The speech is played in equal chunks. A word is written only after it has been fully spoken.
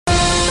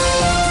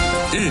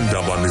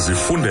Iindaba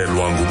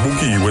nizifundelwa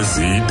nguBukiwe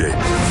Zide.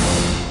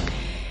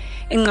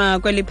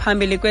 Inqaku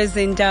eliphambili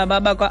kwezindaba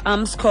abakwa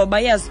Armscor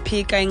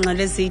bayaziphika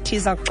iingxelo ezithi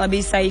iza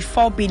kuxabisa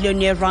i-4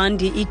 billion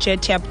yerandi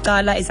iJet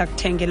yabucala iza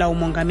kuthengelwa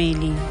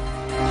umongameli.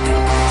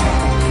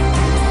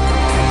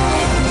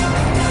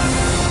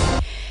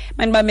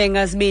 Manibambe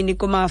ngazibini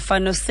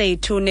kumafano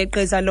sethu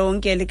neqeza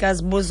lonke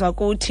likazibuzwa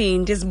kuthi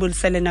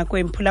ndizibulisele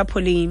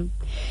nakwemphulaphuli.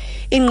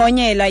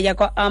 Ingqonyela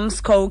yakwa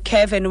Armscor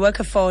Kevin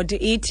Workford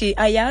ithi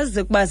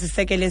ayazi ukuba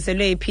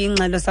zisekelezelwe phi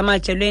ingxelo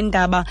zamajelo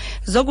endaba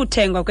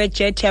zokuthengwa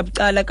kwejet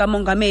yabucala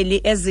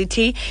kamongameli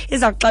ezithi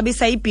iza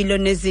kuxabisa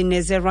iibhiliyoni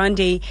ezine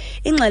zerandi.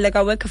 Ingxelo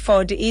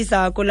kaWorkford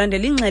iza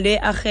kulandela ingxelo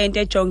yearhente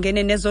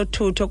ejongene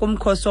nezothutho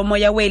kumkhosi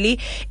womoya weli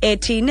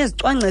ethi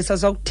nezicwangciso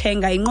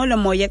zokuthenga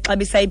inqwelomoya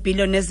exabisa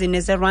iibhiliyoni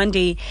ezine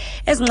zerandi.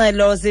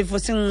 Ezingxelo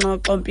zivusa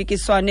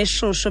ingxoxo-mpikiswano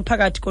eshushu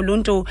phakathi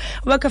koluntu.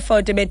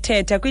 Workford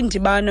bethetha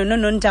kwindibano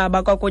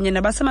nonondaba kwakunye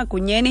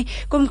nabasemagunyeni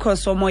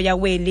kumkhosi womoya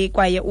weli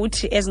kwaye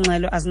uthi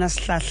ezingxelo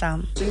azinasihlahla.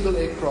 Single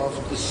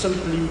aircraft is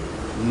simply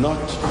not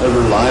a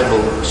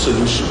reliable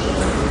solution,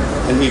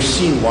 and we've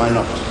seen why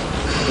not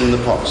in the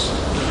past.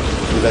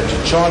 We've had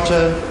to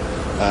charter,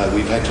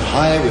 we've had to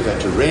hire, we've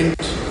had to rent.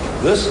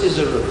 This is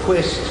a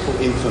request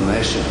for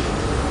information.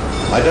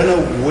 I don't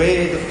know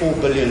where the 4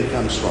 billion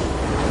comes from,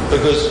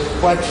 because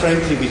quite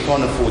frankly we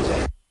can't afford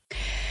that.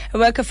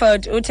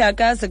 Workford uthi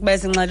akazi ukuba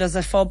izingxelo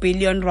ze-4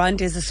 billion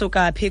rand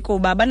zisuka phi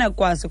kuba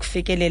banakwazi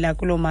ukufikelela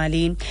kuloo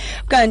mali.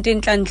 Kanti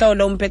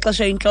inhlantlolo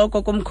umbhexeshe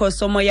intloko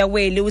kumkhosi womoya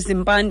weli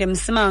uZimpande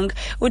Msimang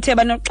uthe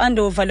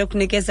banoxanduva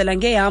lokunikezela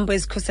ngehambo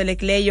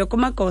ezikhuselekileyo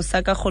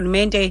kumagosa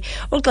karhulumente.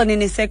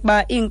 Uxaninise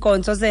ukuba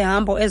iinkonzo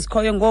zehambo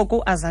ezikhoyo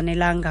ngoku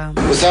azanelanga.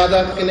 The South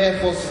African Air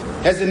Force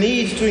has a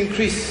need to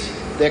increase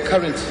their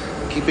current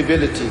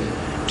capability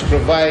to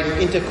provide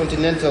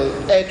intercontinental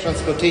air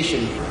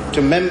transportation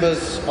to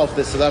members of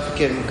the South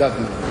African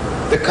government.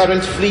 The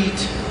current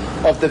fleet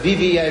of the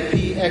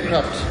VVIP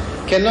aircraft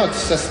cannot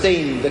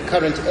sustain the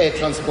current air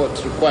transport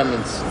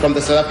requirements from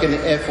the South African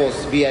Air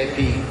Force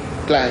VIP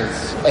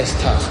clients as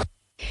tasked.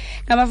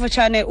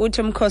 Ngamafutshane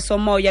uthi umkhosi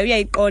womoya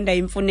uyayiqonda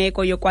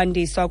imfuneko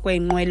yokwandiswa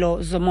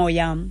kweenqwelo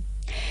zomoya.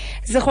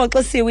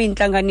 Zirhoxisiwe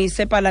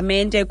intlanganiso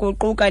epalamente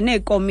kuquka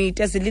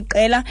neekomiti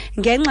eziliqela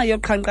ngenxa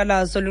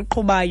yoqhankqalazo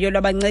luqhubayo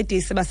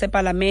lwabancedisi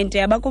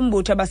basepalamente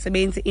abakumbutho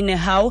abasebenzi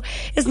inehawu.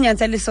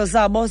 Izinyanzeliso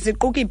zabo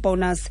ziquka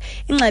ibonus.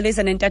 Ingxelo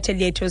iza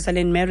nentatheli yethu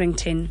uZalene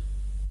Merrington.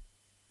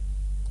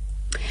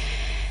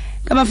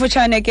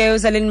 Kamafutshane ke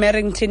uZalene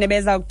Merrington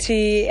ebeza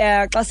kuthi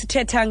xa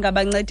sithetha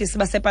ngabancedisi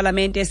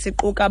basepalamente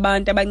siquka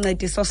abantu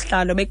abancedisa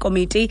osihlalo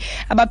bekomiti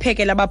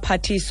abaphekela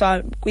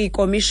abaphathiswa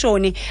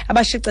kwikomishoni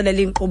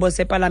abashicilela inkqubo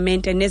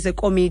zepalamente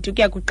nezekomiti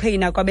kuya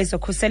kuqhina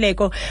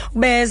kwabezokhuseleko.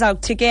 Ubeza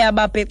kuthi ke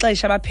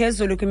ababhexesha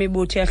abaphezulu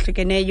kwimibutho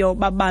ehlukeneyo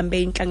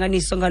babambe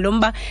intlanganiso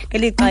ngalomba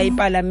ngelixa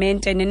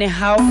ipalamente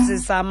nenehawu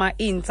zizama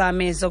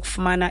iinzame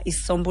zokufumana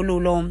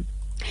isombululo.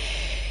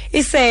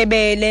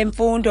 Isebe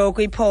lemfundo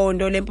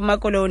kwiphondo leMpuma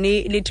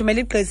Koloni lithumela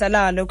igqiza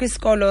lalo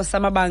kwisikolo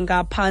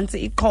samabanga phantsi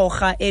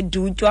iqhorha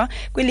edutywa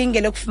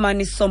kwilinge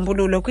lokufumana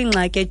isombululo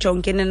kwingxaki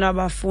ejongene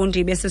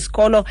nabafundi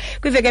besisikolo.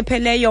 Kwiveke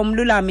epheleyo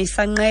umlulami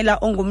Sanqela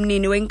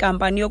ongumnini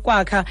wenkampani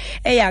yokwakha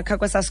eyakha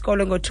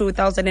kwesasikolo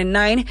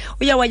ngo-2009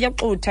 uye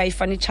wayaxutha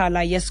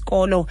ifanitshala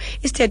yesikolo.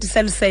 Isithethi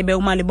selisebe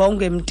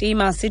uMalibongwe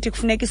Mtima sithi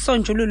kufuneka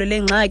isonjululo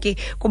lengxaki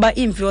kuba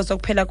iimviwo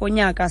zokuphela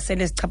konyaka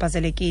sele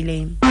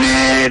zichaphazelekile.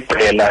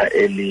 Iqela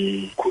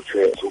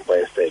elikhutshwe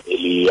superstate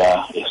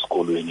eliya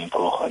esikolweni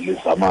eqhorha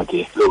lizama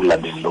ke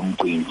lokulandela lo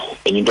mcimbi.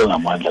 Enye into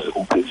ngamandla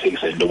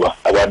ukuqinisekisa into yoba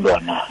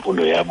abantwana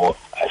imfundo yabo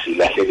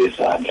asilahleke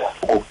izandla.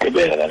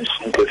 Ukugqibela kanti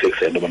sifuna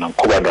ukuqinisekisa into yoba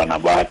nakho abantwana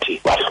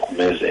bathi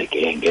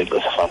bahlukumezeke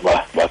ngexesha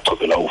fanuba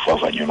bachophelwa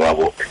uvavanyo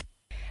lwabo.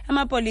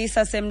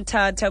 Amapolisa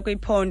semthatha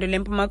kwiphondo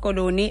leMpuma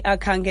Koloni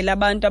akhangela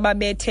abantu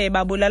ababethe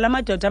babulala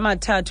amadoda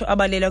amathathu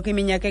abalela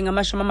kwiminyaka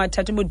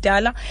engama-30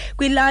 budala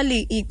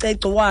kwilali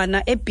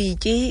iCegcuwana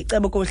eBhityi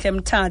icebukuhle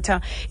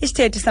Mthatha.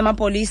 Isithethi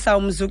samapolisa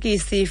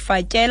umzukisi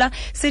Fatyela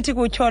sithi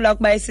kutyholwa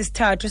ukuba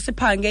isisithathu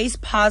siphange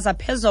isiphaza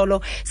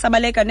phezolo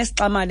sabaleka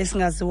nesixamali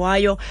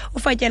esingaziwayo.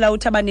 Ufatyela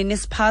uthi abanini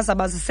isiphaza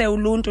bazise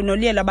uluntu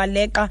noliye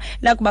labaleqa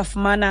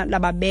lakubafumana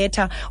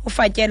lababetha.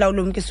 Ufatyela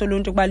ulumkisa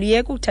uluntu ukuba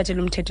luyeke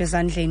ukuthathela umthetho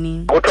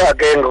ezandleni.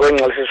 Ke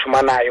ngokwengxelo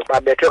sifumanayo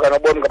babethwe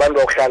kanobomi ngabantu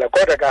bokuhlala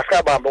kodwa ke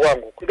asabamba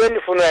kwangoku. Into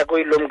endifunayo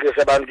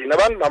kuyilumkisa ebantwini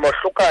abantu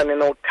mabahlukane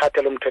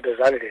nokuthathela umthetho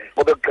ezandleni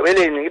ngoba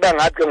ekugqibeleni iba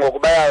ngathi ngoku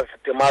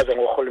bayazidimazwa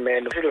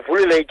ngorhulumente.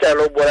 Silivulile ityala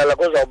lokubulala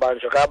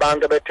kuzawubanjwa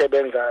abantu abethe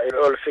benza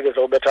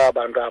olufikiso ubetha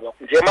abantu aba.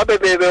 Nje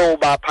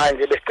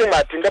mabebebewubaphandle besicinga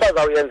bathi into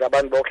abazawuyenza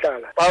abantu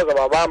bokuhlala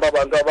bazawubabamba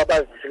abantu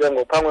ababazisile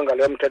ngophangwe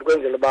ngaleyo mthetho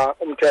kwenzela uba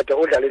umthetho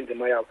udlala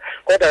indima yabo.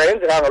 Kodwa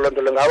kayenzekanga loo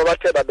nto ngabo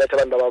bathe babetha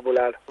abantu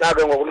ababulala.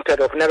 Nako ngoku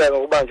umthetho ufuneka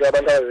ngokubanjwa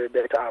abantu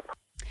abazibetha apha.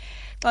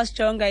 xa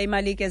sijonga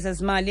imali ke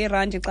zezimali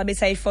irandi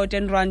ixabisa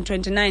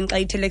i-14.29 xa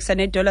ithelekisa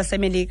nedola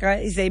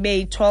semelika ize ibe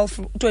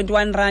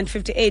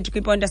yi-21.58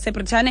 kwiponti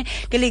yaseBritane,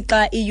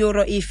 ngelixa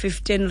iEuro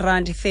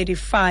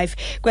i-15.35.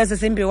 kwezi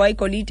zimbiwa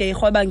igolide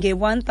irhweba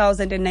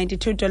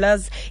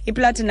nge-$1,092,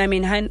 iplatinum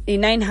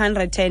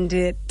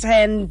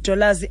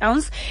i-$910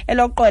 ounce,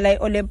 eloqwela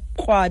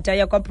olekrwada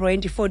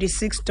yakwaBrent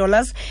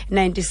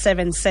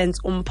 $46.97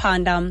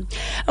 umphanda.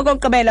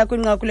 Okokugqibela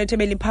kwinqaku lethu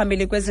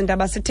ebeliphambili kwezi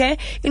ndaba sithe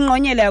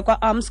ingqonyela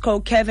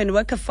yakwa-Armscor Kevin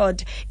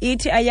Wakerford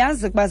ithi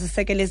ayazi ukuba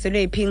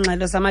zisekelezelwe phi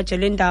iingxelo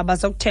zamajelo eendaba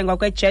zokuthengwa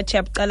kweJet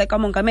yabucala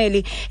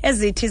kamongameli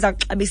ezithi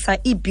zakuxabisa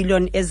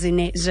iibhiliyoni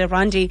 4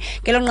 zeerandi.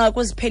 Ngelo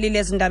nqaku ziphelile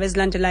ezi ndaba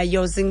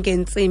ezilandelayo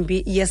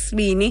zingentsimbi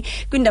yesibini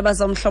kwiindaba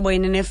zomhlobo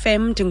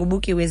yeNFM.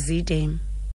 Ndingubukiwe Zide.